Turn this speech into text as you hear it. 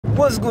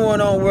What's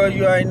going on, world?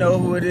 You already know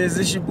who it is.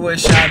 It's your boy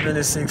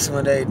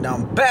Shine618, and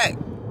I'm back.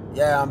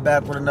 Yeah, I'm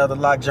back with another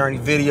Lock Journey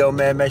video,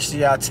 man. Make sure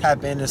y'all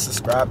tap in and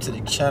subscribe to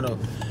the channel.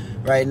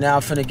 Right now,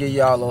 I'm finna give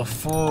y'all a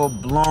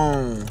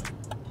full-blown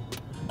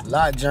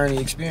Lock Journey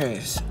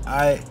experience.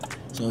 Alright,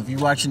 so if you're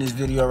watching this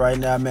video right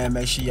now, man,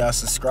 make sure y'all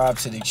subscribe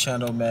to the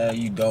channel, man.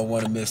 You don't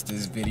want to miss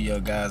this video,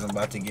 guys. I'm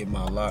about to get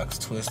my locks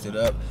twisted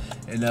up,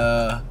 and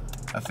I'm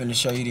finna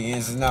show you the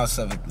ins and outs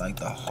of it, like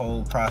the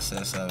whole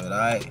process of it.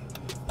 Alright,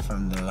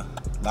 from the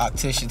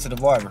loctician to the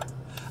barber.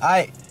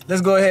 Alright,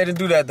 let's go ahead and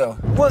do that though.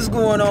 What's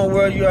going on,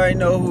 world? You already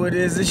know who it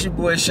is. It's your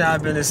boy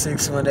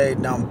Shine618,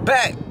 and I'm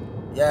back.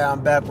 Yeah,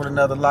 I'm back with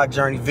another Lock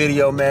Journey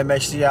video, man.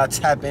 Make sure y'all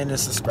tap in and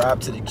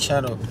subscribe to the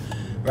channel.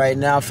 Right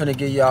now, I'm finna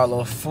give y'all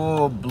a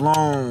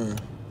full-blown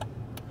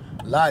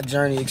Lock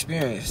Journey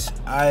experience.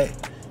 Alright,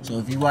 so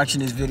if you're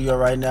watching this video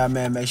right now,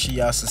 man, make sure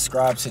y'all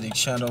subscribe to the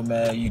channel,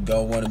 man. You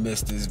don't want to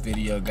miss this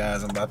video,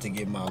 guys. I'm about to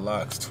get my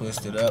locks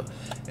twisted up,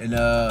 and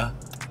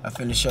I'm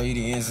finna show you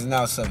the ins and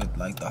outs of it,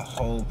 like the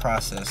whole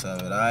process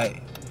of it.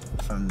 Alright,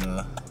 from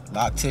the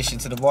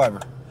loctician to the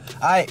barber.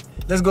 Alright,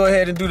 let's go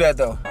ahead and do that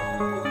though.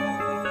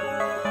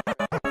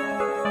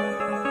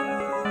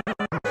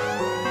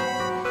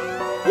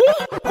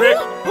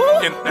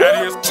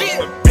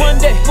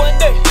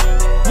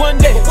 One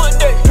day,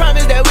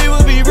 promise that we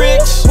will be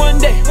rich. One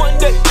day,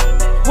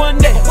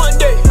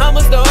 I'ma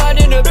start hard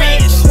in the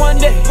beach. One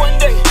day,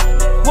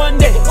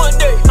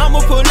 I'ma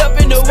pull up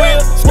in the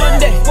wheel. One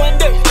day,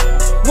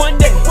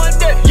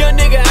 young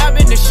nigga, I've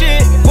been the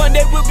shit. One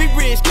day we'll be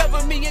rich,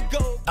 cover me in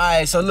gold.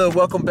 Alright, so look,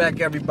 welcome back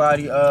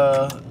everybody.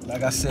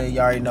 Like I said,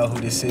 y'all already know who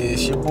this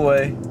is.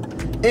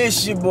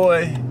 It's your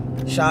boy,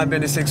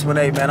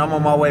 Shine618, man. I'm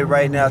on my way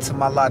right now to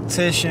my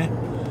loctician.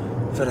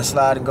 Finna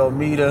slide and go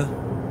meet her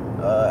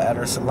at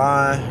her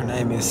salon. Her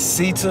name is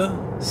Cita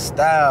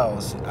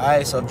Styles.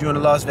 Alright, so if you're in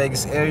the Las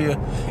Vegas area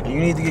and you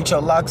need to get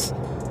your locks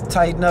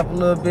tightened up a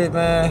little bit,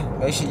 man,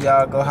 make sure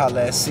y'all go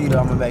holler at Cita.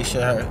 I'm gonna make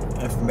sure her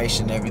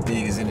information and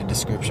everything is in the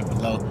description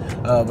below.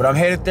 But I'm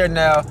headed there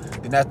now.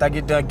 Then after I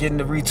get done getting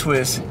the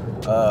retwist,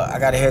 I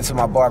gotta head to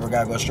my barber.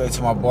 Gotta go straight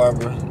to my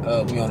barber.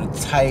 We on a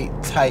tight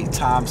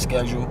time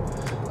schedule.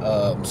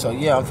 So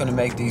yeah, I'm finna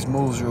make these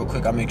moves real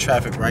quick. I'm in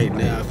traffic right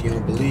now, if you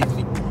don't believe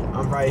me.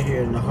 I'm right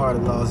here in the heart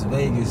of Las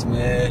Vegas,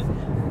 man. I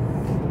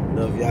don't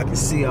know if y'all can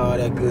see all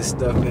that good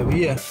stuff, man. But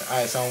yeah,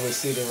 alright, so I'm with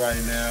Cita right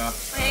now.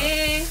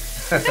 Hey.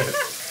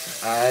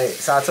 Alright,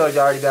 so I told you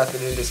already got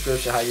in the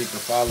description how you can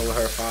follow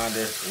her, find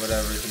her,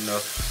 whatever, you know.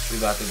 We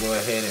about to go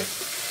ahead and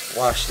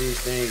wash these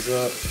things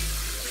up,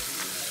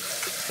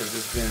 because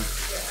it's been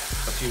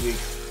a few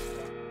weeks.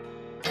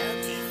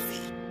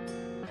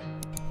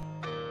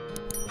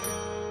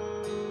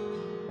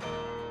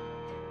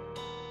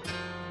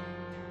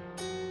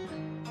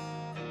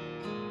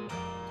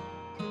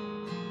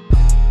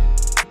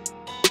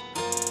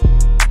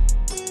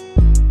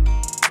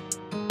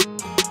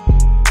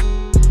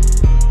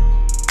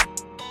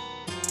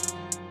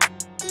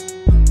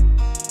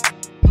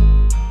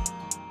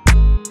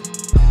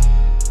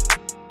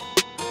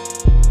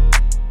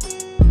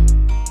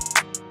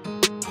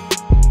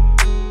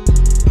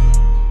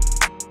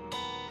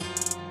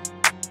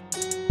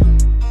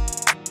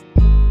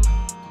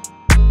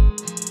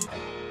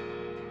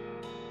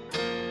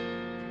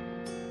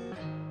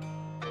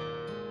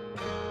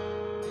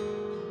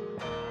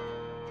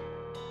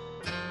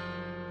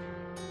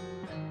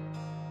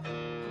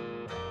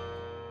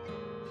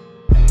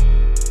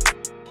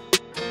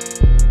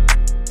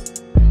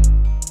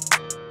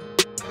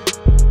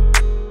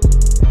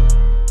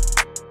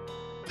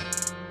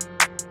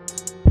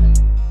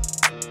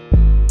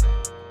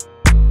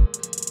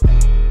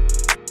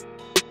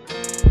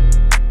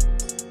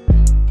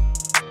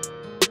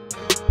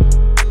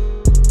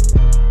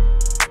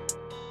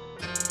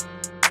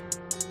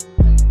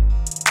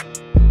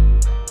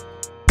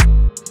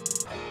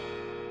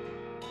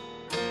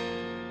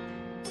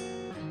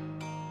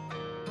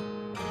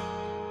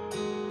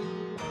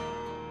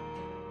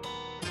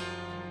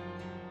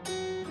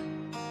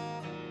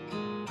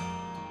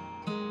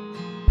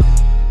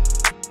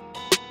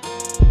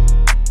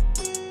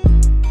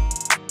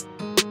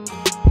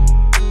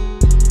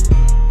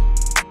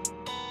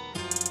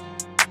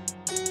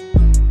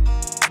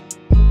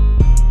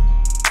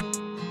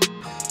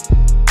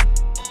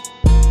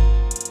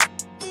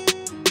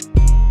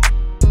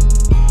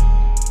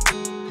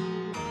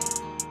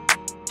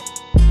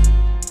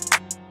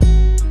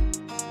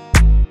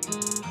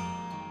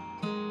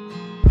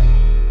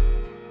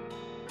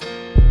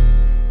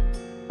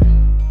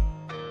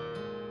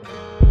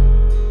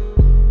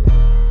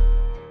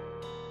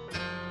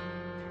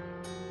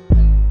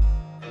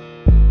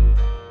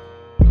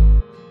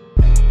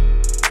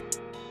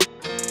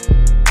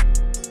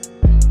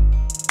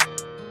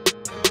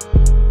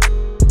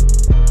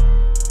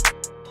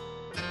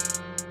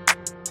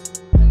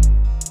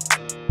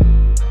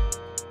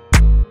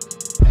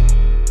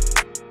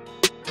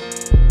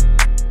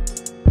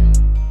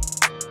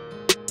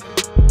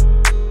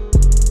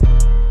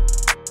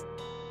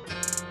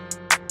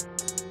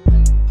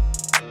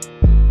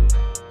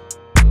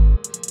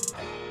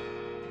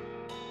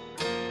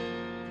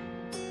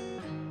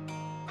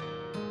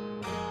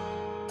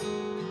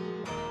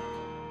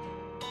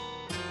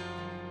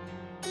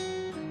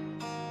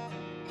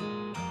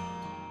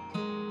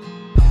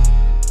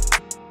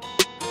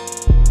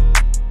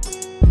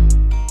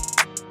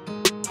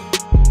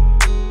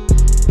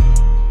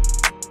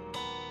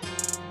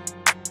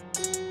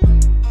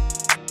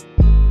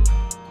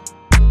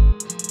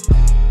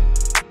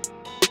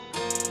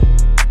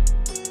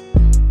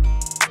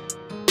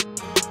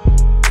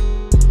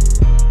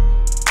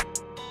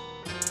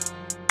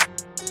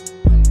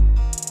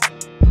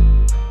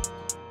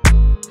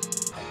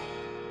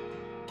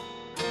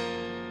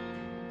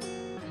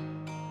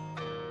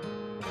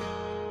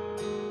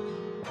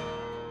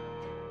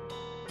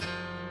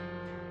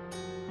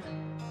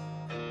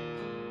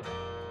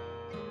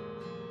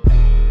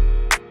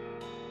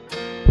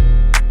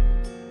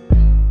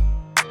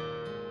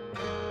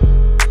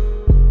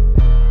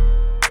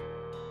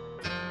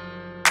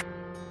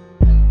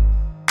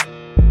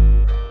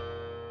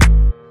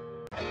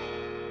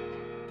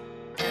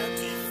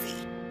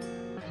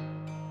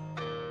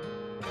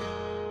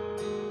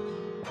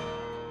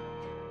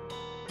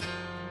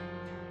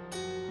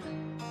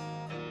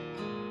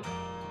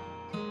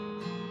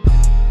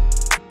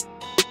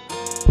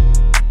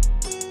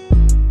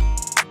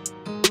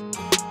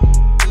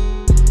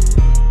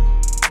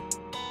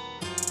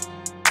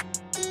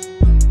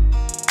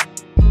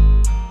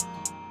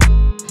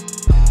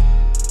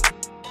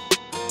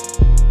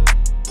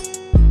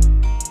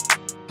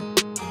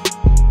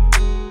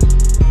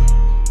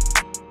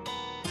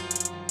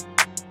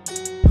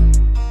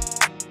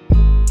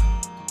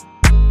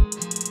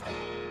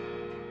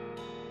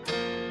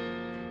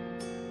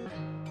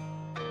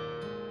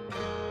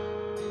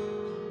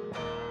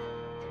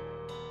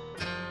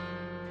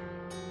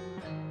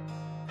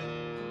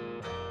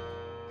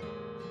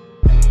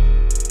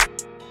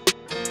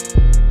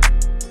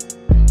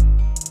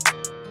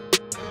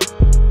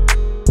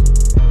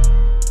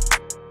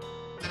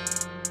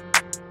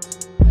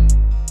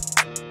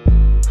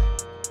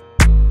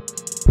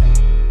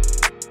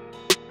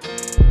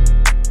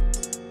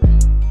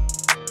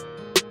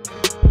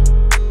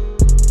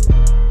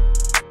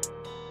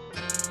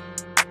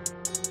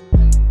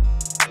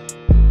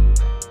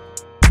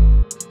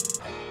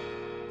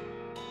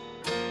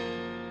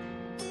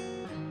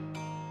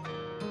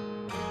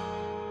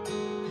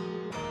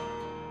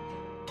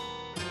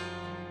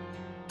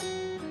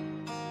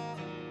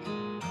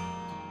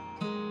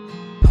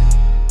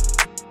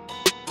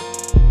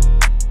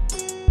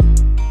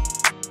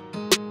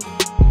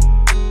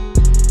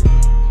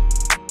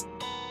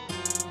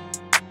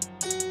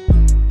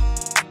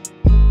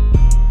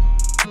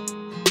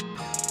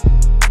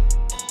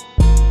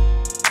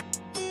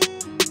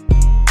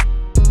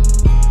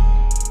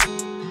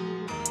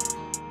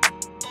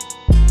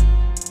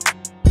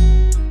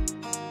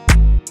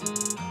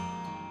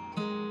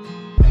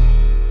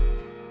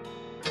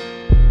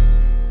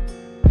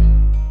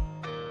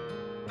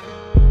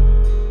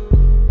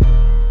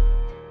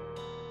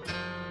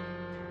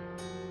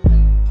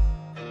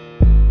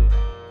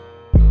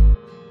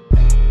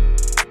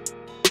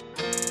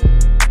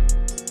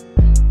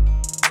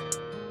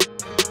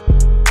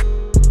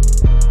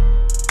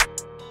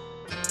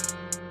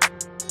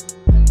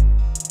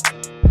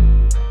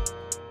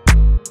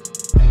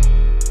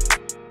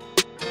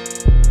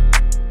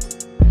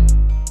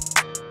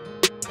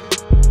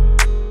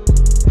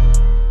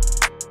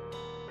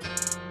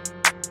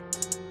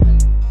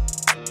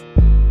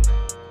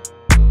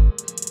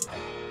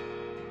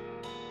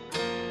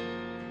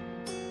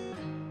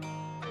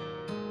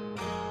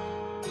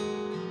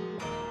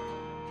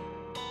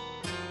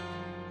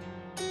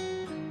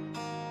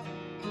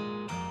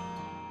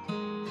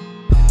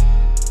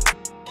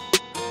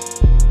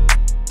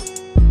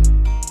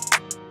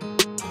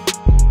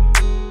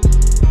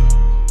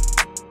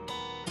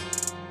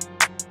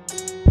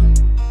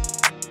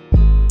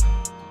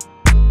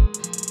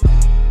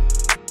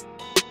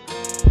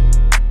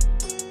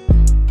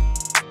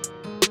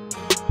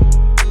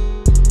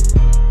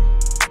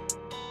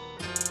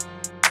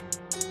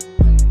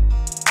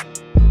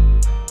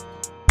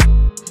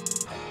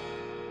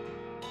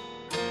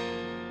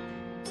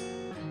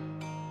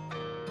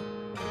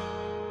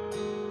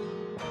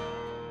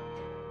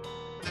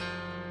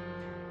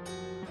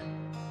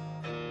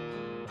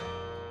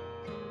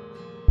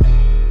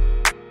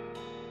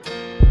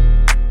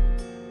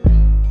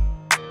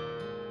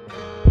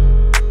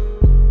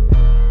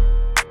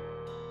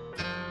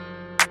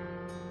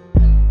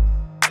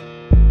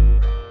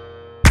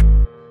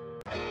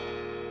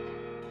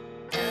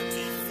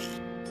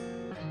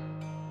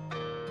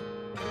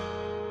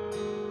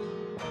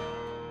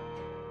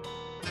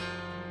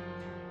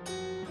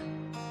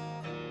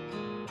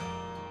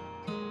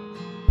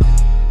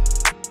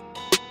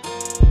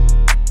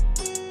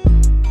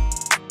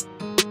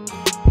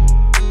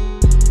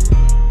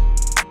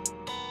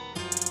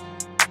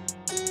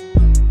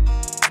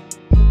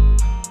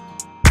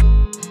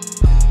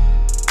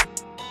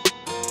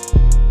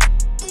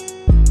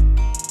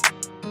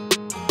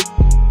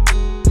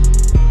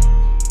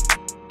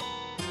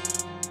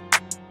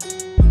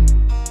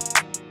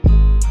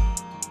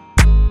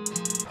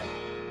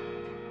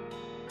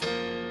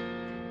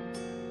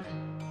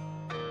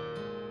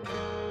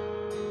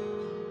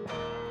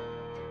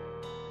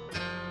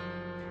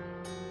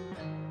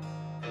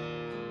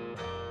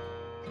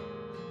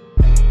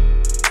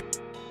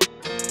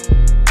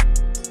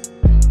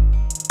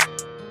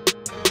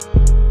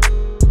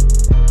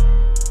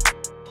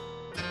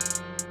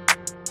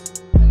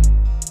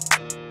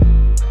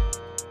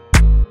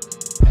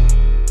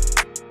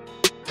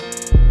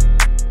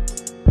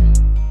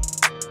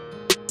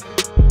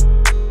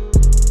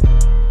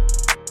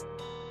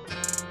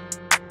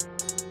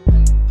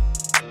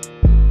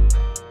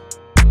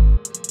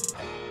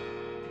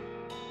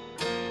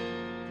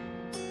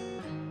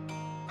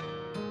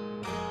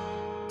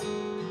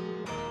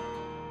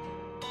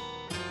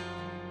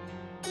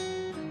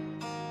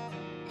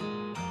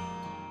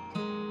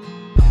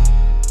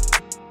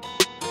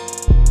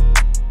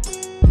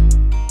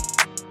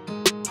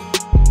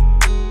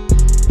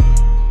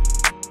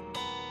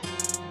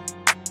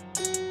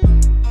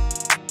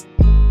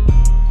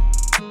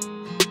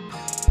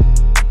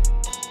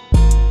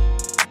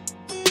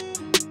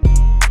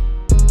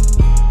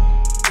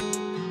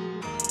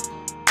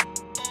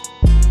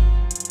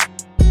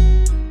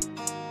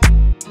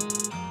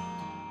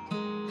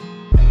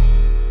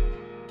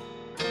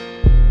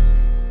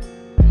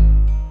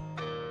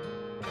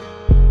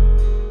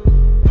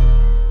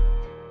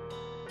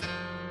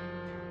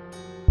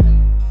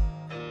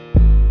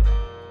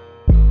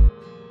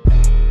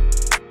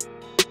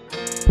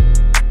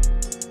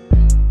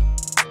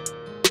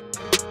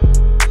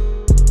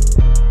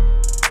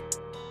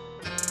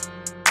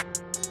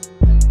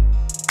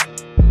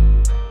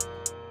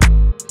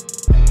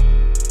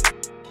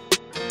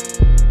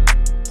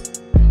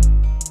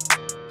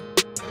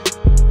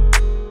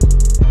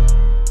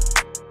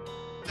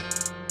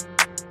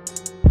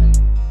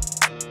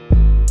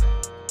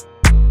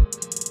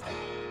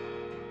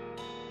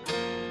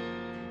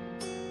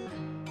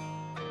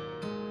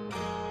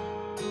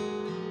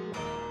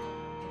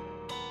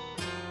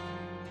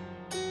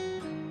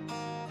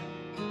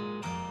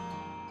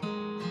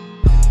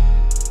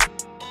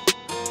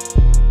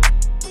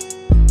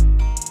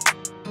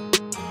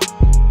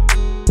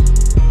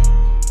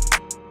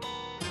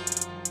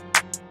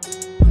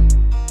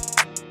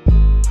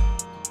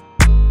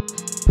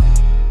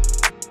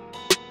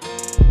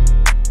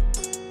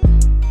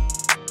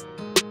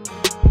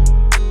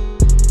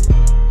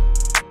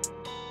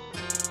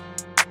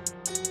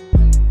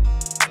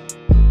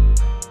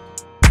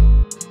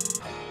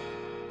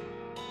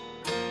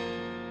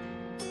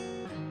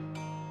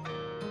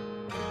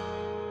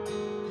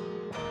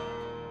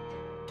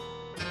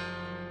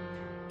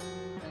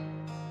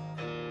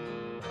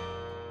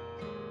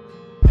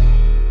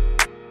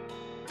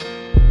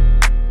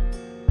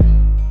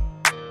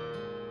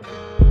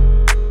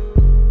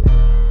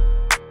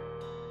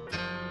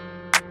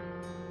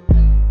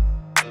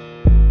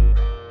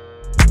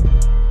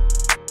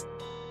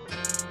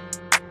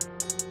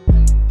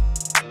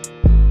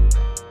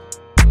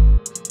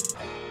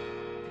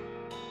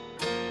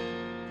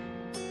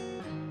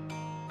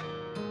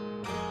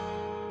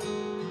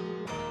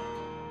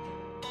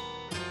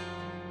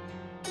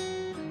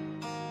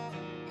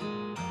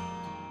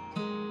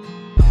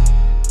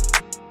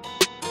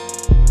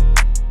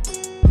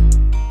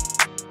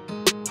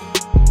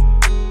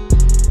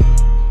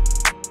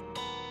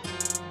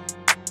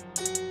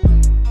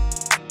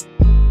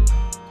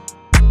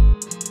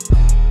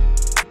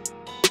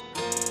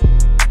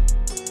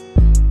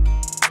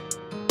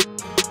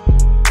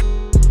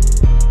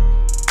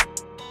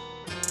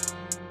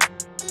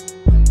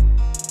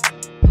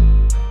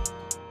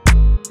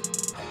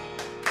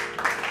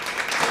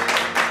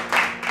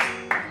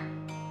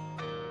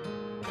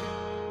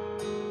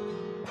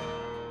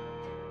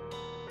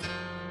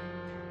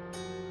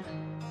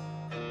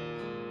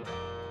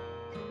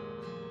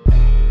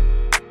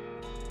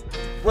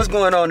 What's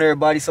going on,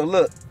 everybody? So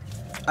look,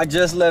 I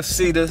just left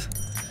Cita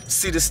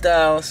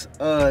Styles.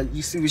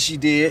 You see what she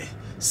did?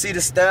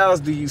 Cita Styles,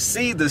 do you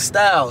see the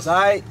styles? All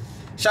right,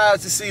 shout out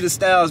to Cita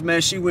Styles,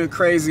 man. She went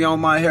crazy on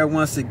my hair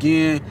once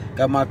again.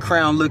 Got my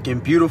crown looking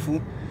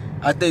beautiful.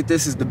 I think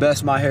this is the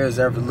best my hair has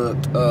ever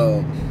looked.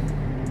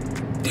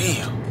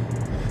 Damn,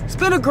 it's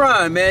been a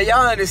grind, man.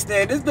 Y'all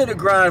understand? It's been a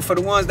grind for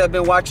the ones that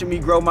been watching me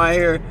grow my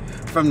hair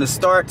from the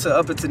start to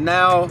up until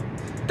now.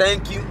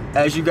 Thank you.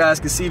 As you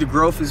guys can see, the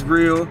growth is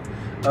real.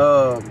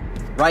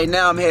 Right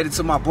now I'm headed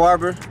to my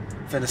barber.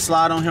 Finna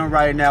slide on him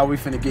right now. We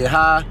finna get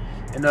high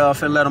and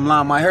finna let him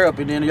line my hair up,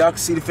 and then y'all can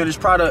see the finished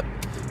product.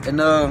 And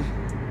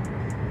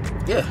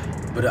yeah,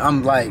 but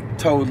I'm like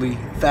totally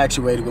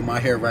infatuated with my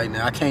hair right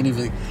now. I can't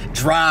even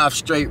drive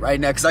straight right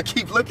now because I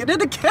keep looking at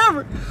the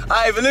camera. All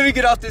right, but let me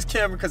get off this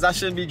camera because I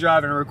shouldn't be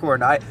driving and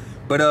recording. All right,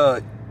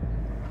 but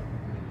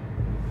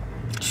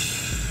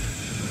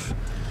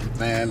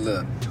man,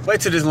 look,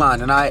 wait till this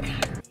line, all right?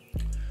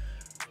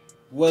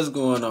 What's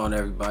going on,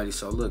 everybody?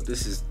 So look,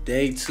 this is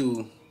day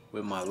 2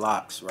 with my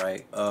locks,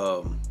 right?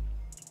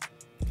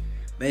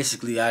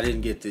 Basically, I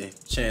didn't get the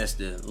chance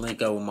to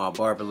link up with my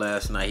barber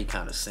last night. He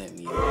kind of sent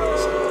me. So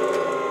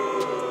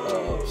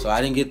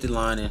I didn't get the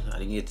lining, I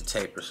didn't get the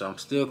taper, so I'm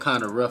still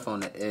kind of rough on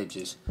the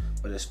edges.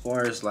 But as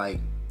far as like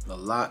the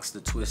locks, the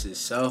twist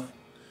itself,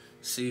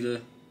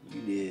 Cita,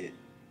 you did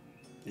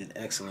an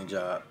excellent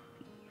job.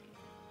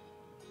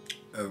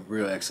 A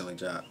real excellent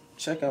job.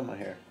 Check out my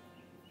hair.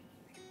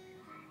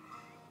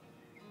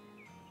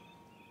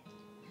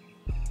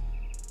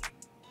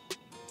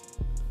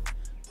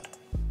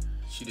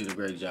 She did a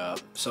great job.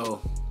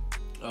 So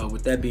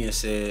with that being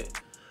said,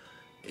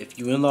 if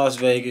you in Las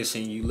Vegas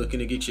and you looking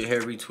to get your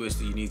hair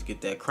retwisted, you need to get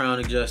that crown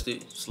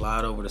adjusted.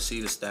 Slide over to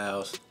Cita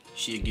Styles.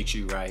 She'll get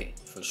you right,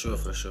 for sure,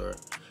 for sure.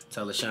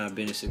 Tell her Sean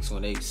Bennett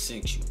 618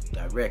 sent you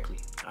directly.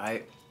 All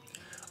right.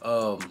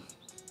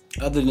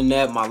 Other than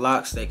that, my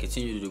locks, they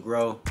continue to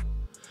grow.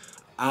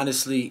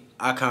 Honestly,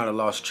 I kind of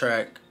lost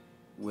track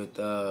with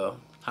how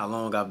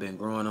long I've been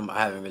growing them. I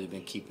haven't really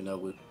been keeping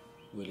up with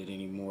it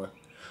anymore.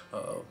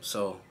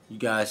 So you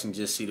guys can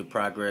just see the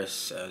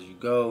progress as you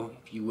go.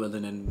 If you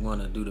willing and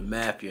want to do the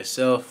math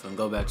yourself and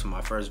go back to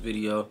my first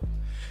video,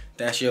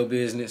 that's your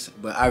business.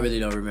 But I really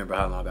don't remember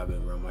how long I've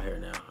been growing my hair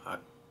now. I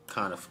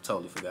kind of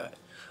totally forgot.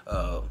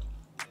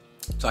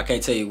 So I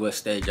can't tell you what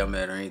stage I'm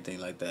at or anything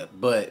like that.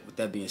 But with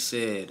that being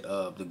said,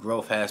 the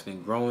growth has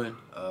been growing.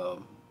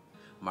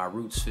 My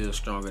roots feel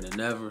stronger than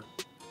ever.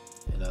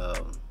 And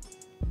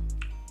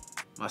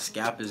my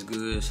scalp is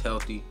good, it's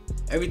healthy.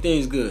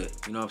 Everything's good,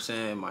 you know what I'm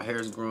saying? My hair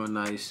is growing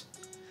nice.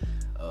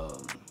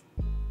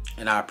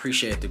 And I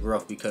appreciate the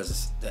growth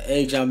because the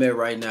age I'm at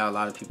right now, a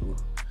lot of people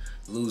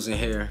losing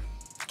hair,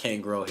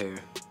 can't grow hair.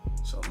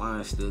 So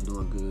mine's still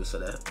doing good, so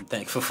that I'm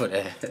thankful for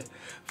that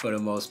for the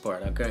most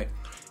part, okay?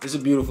 It's a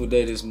beautiful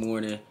day this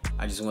morning.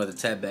 I just wanted to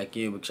tap back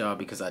in with y'all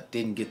because I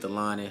didn't get the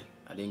lining.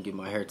 I didn't get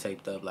my hair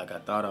taped up like I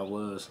thought I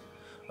was.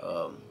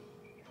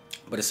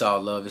 But it's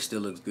all love. It still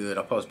looks good.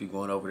 I'm supposed to be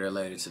going over there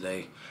later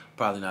today.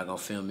 Probably not gonna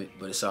film it,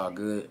 but it's all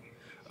good.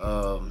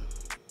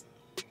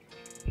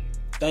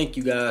 Thank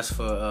you guys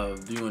for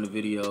viewing the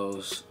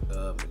videos.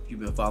 If you've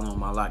been following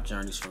my lock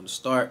journeys from the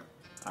start,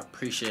 I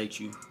appreciate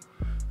you.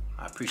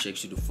 I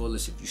appreciate you the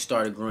fullest. If you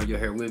started growing your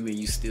hair with me,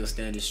 you still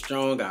standing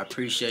strong, I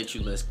appreciate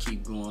you. Let's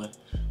keep going.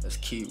 Let's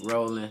keep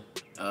rolling.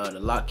 The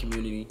lock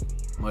community,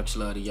 much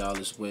love to y'all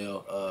as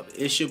well.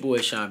 It's your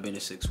boy Sean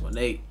Bennett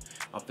 618.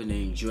 I'm finna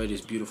enjoy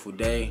this beautiful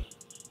day.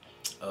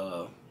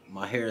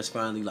 My hair is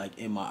finally like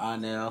in my eye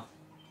now.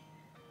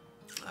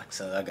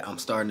 So I'm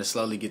starting to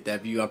slowly get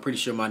that view. I'm pretty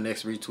sure my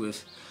next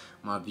retwist,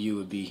 my view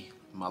would be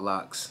my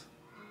locks.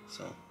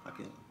 So I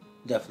can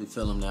definitely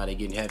feel them now. They're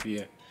getting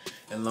heavier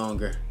and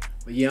longer.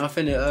 But yeah, I'm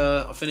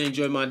finna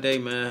enjoy my day,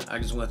 man. I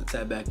just wanted to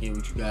tap back in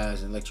with you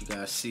guys and let you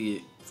guys see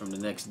it from the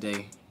next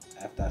day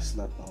after I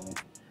slept on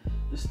it.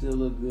 It still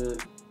look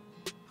good.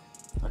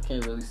 I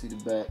can't really see the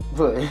back,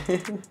 but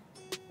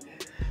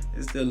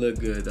it still look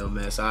good though,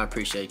 man. So I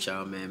appreciate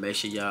y'all, man. Make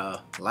sure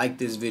y'all like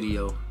this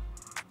video.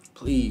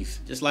 Please,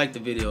 just like the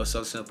video. It's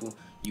so simple.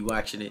 You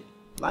watching it,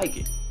 like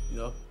it, you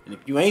know. And if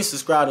you ain't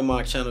subscribed to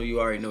my channel, you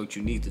already know what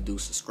you need to do.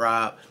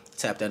 Subscribe,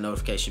 tap that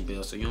notification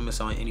bell so you don't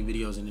miss on any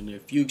videos in the near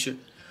future.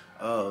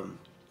 I'm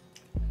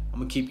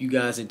gonna keep you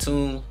guys in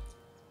tune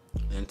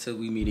until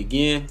we meet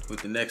again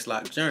with the next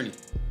lock journey.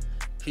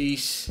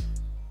 Peace.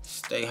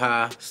 Stay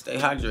high, stay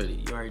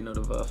hydrated. You already know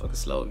the motherfucking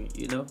slogan,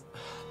 you know?